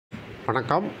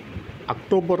வணக்கம்.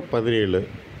 October 17,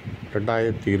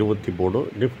 2023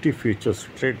 Nifty features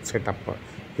trade setup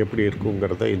எப்படி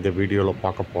இருக்குங்கிறத இந்த வீடியோவில்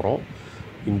பார்க்க போகிறோம்.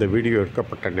 இந்த வீடியோ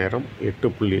எடுக்கப்பட்ட நேரம்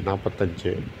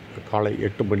 8:45 காலை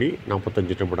 8 மணி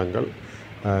 45 நிமிடங்கள்.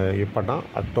 இப்போனா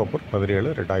அக்டோபர்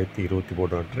 17,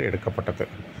 2023 அன்று எடுக்கப்பட்டது.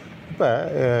 இப்போ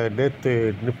நேற்று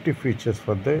நிஃப்டி ஃபியூச்சர்ஸ்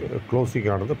க்ளோசிங்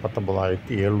ஆனது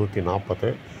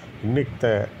 19,740.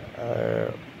 இன்றைக்கி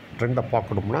ட்ரெண்டை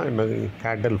பார்க்கணும்னா இன்னும்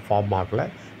கேண்டில் ஃபார்ம் ஆகலை.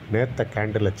 நேற்று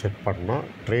கேண்டிலை செக் பண்ணால்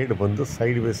ட்ரேடு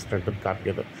சைட்வேஸ் ட்ரெண்டுன்னு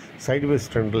காட்டியது. சைட்வேஸ்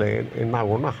ட்ரெண்டில் என்ன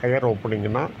ஆகும்னா ஹையர்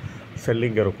ஓப்பனிங்னா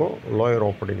செல்லிங் இருக்கும், லோயர்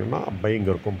ஓப்பனிங்னா பையிங்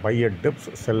இருக்கும். By at tips,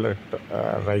 sell at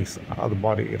rice, அது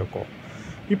மாதிரி இருக்கும்.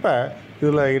 இப்போ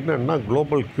இதில் என்னென்னா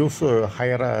குளோபல் க்யூஸ்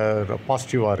ஹையராக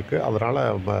பாசிட்டிவாக இருக்குது. அதனால்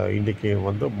இன்றைக்கி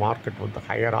மார்க்கெட்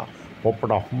ஹையராக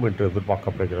ஓப்பன் ஆகும் என்று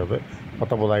எதிர்பார்க்கப்படுகிறது.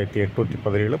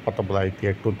 19,817,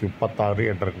 19,836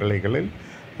 என்ற நிலைகளில்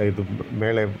இது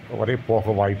மேலே வரை போக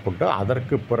வாய்ப்புண்டு.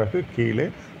 அதற்கு பிறகு கீழே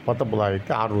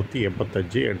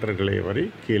 19,685 என்ற நிலை வரை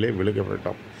கீழே விழுக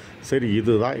வேண்டும். சரி,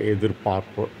 இதுதான்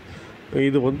எதிர்பார்ப்பு.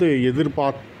 இது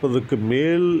எதிர்பார்ப்பதுக்கு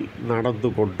மேல் நடந்து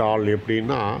கொண்டால்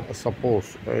எப்படின்னா, சப்போஸ்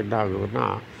என்ன ஆகுதுன்னா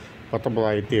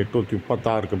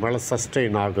 19,836 மேலே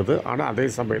சஸ்டெயின் ஆகுது. ஆனால் அதே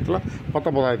சமயத்தில்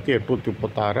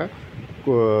 19,836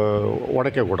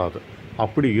 உடைக்கக்கூடாது.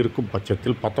 அப்படி இருக்கும்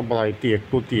பட்சத்தில்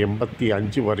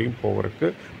 19,885 வரையும் போவதற்கு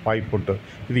வாய்ப்புண்டு.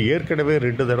 இது ஏற்கனவே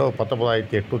 2 தடவை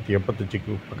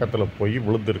 19,885க்கு பக்கத்தில் போய்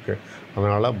விழுந்திருக்கு.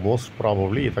 அதனால் மோஸ்ட்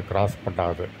ப்ராபப்ளி இதை கிராஸ்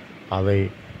பண்ணாது. அதை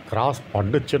கிராஸ்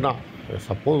பண்ணுச்சுன்னா,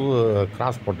 சப்போஸ்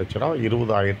கிராஸ் பண்ணுச்சுன்னா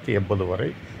 20,080 வரை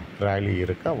ரேலி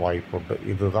இருக்க வாய்ப்புண்டு.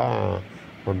 இதுதான்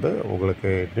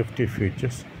உங்களுக்கு நிஃப்டி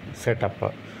ஃபியூச்சர்ஸ் செட்டப்பு.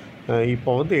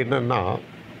 இப்போ என்னென்னா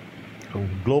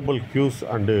குளோபல் க்யூஸ்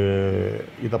அண்டு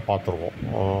இதை பார்த்துருவோம்.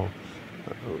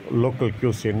 லோக்கல்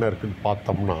க்யூஸ் என்ன இருக்குதுன்னு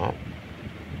பார்த்தோம்னா,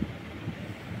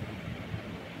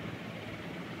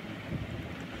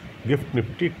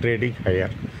 Nifty trading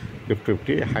higher.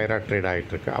 Nifty ஹையராக trade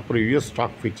ஆகிட்டுருக்கு. அப்புறம் யூஎஸ்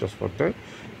ஸ்டாக் ஃபீச்சர்ஸ்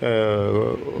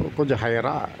கொஞ்சம்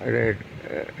ஹையராக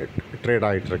ட்ரேட்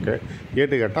ஆகிட்டுருக்கு.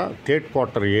 ஏன்னு கேட்டால் தேர்ட்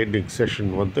குவார்ட்டர் ஏர்னிங்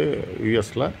செஷன்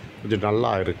யூஎஸில் கொஞ்சம்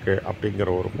நல்லா இருக்குது அப்படிங்கிற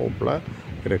ஒரு ஹோப்பில்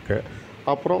இருக்குது.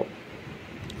 அப்புறம்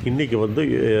இன்றைக்கி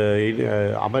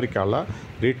அமெரிக்காவில்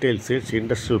retail sales,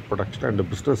 industrial production and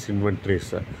business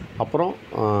inventories, அப்புறம்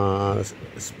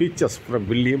ஸ்பீச்சஸ் ஃப்ரம்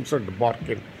வில்லியம்ஸ் அண்ட்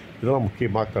பார்க்கின், இதெல்லாம்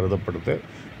முக்கியமாக கருதப்படுது.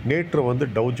 நேற்று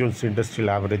டவ் ஜோன்ஸ்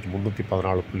இண்டஸ்ட்ரியல் ஆவரேஜ்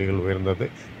 314 புள்ளிகள் உயர்ந்தது.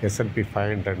 S&P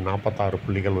 500 46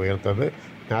 புள்ளிகள் உயர்ந்தது.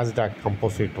 நாஸ்டாக்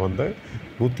கம்போசிட்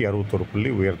 161 புள்ளி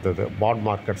உயர்ந்தது. பாண்ட்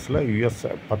மார்க்கெட்ஸில் யூஎஸ்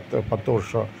 10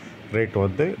 வருஷம் ரேட்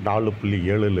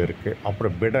 4.7 இருக்குது.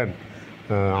 அப்புறம் பிடன்,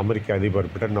 அமெரிக்க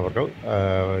அதிபர் பிடன் அவர்கள்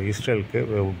இஸ்ரேலுக்கு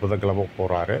புதன்கிழமை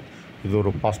போகிறாரு. இது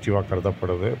ஒரு பாசிட்டிவாக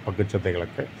கருதப்படுது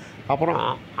பங்குச்சந்தைகளுக்கு. அப்புறம்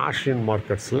ஆசியன்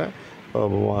மார்க்கெட்ஸில்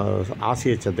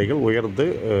ஆசிய சந்தைகள் உயர்ந்து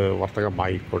வர்த்தகம்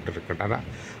ஆகிக் கொண்டிருக்கின்றன.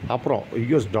 அப்புறம்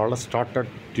US dollar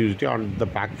started Tuesday on the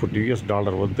back food. US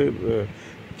dollar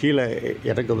கீழே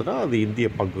இறங்குதுன்னா அது இந்திய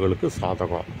பங்குகளுக்கு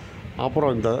சாதகம்.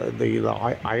 அப்புறம் இந்த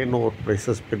அயன் ஓர்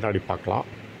ப்ரைஸஸ் பின்னாடி பார்க்கலாம்.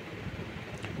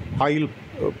 ஆயில்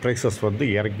ப்ரைஸஸ்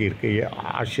இறங்கி இருக்குது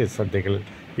ஆசிய சந்தைகள்.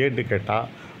 ஏன்னு கேட்டால்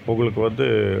உங்களுக்கு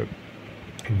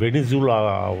வெனிசுலா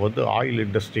ஆயில்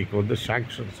இண்டஸ்ட்ரிக்கு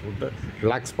சாங்ஷன்ஸ்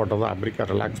ரிலாக்ஸ் பண்ணுறது, அமெரிக்கா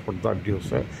ரிலாக்ஸ் பண்ணுறது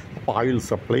நியூஸு. அப்போ ஆயில்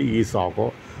சப்ளை ஈஸ்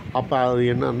ஆகும். அப்போ அது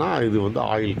என்னென்னா இது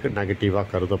ஆயிலுக்கு நெகட்டிவாக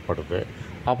கருதப்படுது.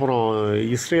 அப்புறம்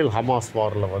இஸ்ரேல் ஹமாஸ்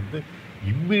வாரில்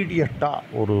இம்மீடியட்டாக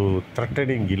ஒரு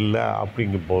த்ரெட்டனிங் இல்லை.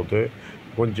 அப்படிங்கும்போது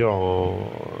கொஞ்சம்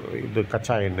இது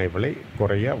கச்சா எண்ணெய் விலை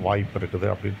குறைய வாய்ப்பு இருக்குது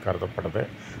அப்படின்னு கருதப்படுது.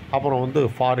 அப்புறம்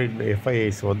ஃபாரின்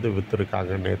எஃப்ஐஐஸ்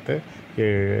விற்றுருக்காங்க. நேற்று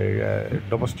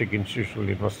டொமஸ்டிக்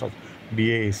இன்ஸ்டிடியூஷனல் இன்வெஸ்டர்ஸ்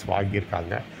டிஏஐஸ்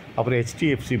வாங்கியிருக்காங்க. அப்புறம்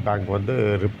HDFC பேங்க்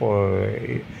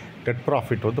நெட்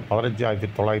ப்ராஃபிட்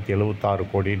 15,976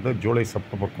 கோடின்னு ஜூலை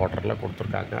செப்டம்பர் குவார்ட்டரில்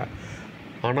கொடுத்துருக்காங்க.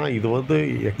 ஆனால் இது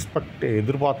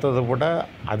எதிர்பார்த்ததை விட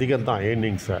அதிகம்தான்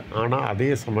ஏர்னிங்ஸு. ஆனால் அதே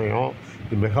சமயம்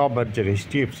மெகா பர்ஜர்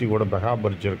HDFC கூட மெகா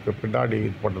பர்ஜருக்கு பின்னாடி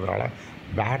இது பண்ணுறதுனால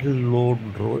பேட் லோன்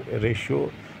ரேஷியோ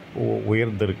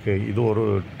உயர்ந்திருக்கு. இது ஒரு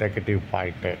நெகட்டிவ்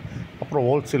பாயிண்ட்டு. அப்புறம்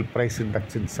wholesale price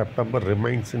index in September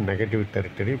remains in negative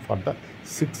territory for the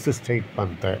 6th straight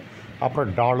month.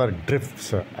 அப்புறம் dollar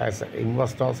ட்ரிஃப்ட்ஸ் as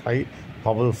investors high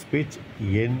Powell speech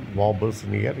என் வாபல்ஸ்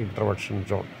near intervention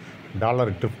zone. Dollar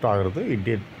drift ஆகிறது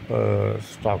Indian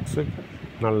ஸ்டாக்ஸுக்கு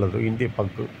நல்லது, இந்திய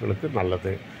பங்குகளுக்கு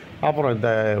நல்லது. அப்புறம்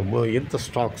எந்த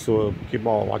ஸ்டாக்ஸ்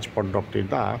முக்கியமாக வாட்ச் பண்ணுறோம்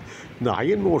அப்படின்னா, இந்த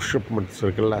அயன் ஓர் ஷிப்மெண்ட்ஸ்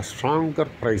இருக்குல்ல,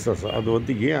 ஸ்ட்ராங்கர் ப்ரைஸஸ்.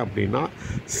 அது ஏன் அப்படின்னா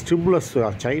ஸ்டிமுலஸ்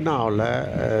சைனாவில்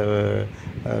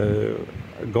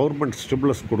கவர்மெண்ட்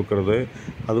ஸ்டிமுலஸ் கொடுக்கறது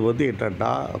அது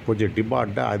என்னென்னா கொஞ்சம்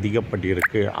டிமாண்டை அதிகம்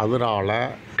பண்ணியிருக்கு. அதனால்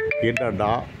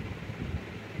என்னென்னா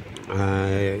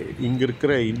இங்கே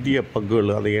இருக்கிற இந்திய பங்குகள்,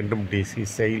 அது NMDC,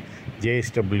 sail,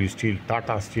 JSW steel,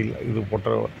 Tata steel இது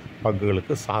போன்ற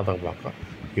பங்குகளுக்கு சாதகமாக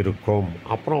இருக்கும்.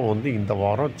 அப்புறம் வந்து இந்த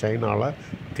வாரம் சைனாவில்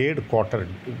தேர்ட் குவார்ட்டர்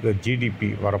ஜிடிபி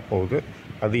வரப்போகுது.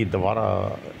 அது இந்த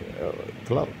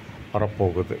வாரத்தில்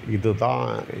வரப்போகுது. இதுதான்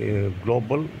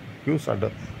குளோபல் கியூஸ் அண்ட்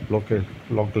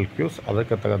லோக்கல் கியூஸ்.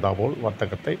 அதற்கு தகுந்தாபோல்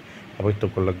வர்த்தகத்தை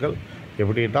அமைத்துக் கொள்ளுங்கள்.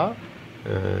 எப்படின்னா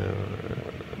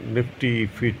நிஃப்டி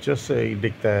ஃபியூச்சர்ஸ்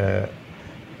இன்றைக்கு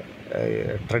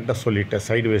ட்ரெண்டை சொல்லிட்டேன்,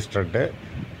 சைட்வேஸ் ட்ரெண்டு.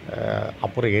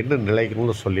 அப்புறம் என்ன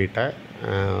நிலைகள்னு சொல்லிட்டேன்.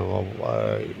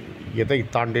 எதை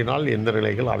தாண்டினால் எந்த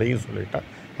நிலைகள் அதையும் சொல்லிட்டேன்.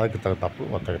 அதுக்கு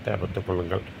தகுந்தாப்புல் வர்த்தகத்தை அமைத்துக்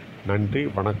கொள்ளுங்கள். நன்றி,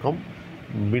 வணக்கம்.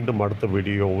 மீண்டும் அடுத்த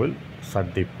வீடியோவில்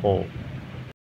சந்திப்போம்.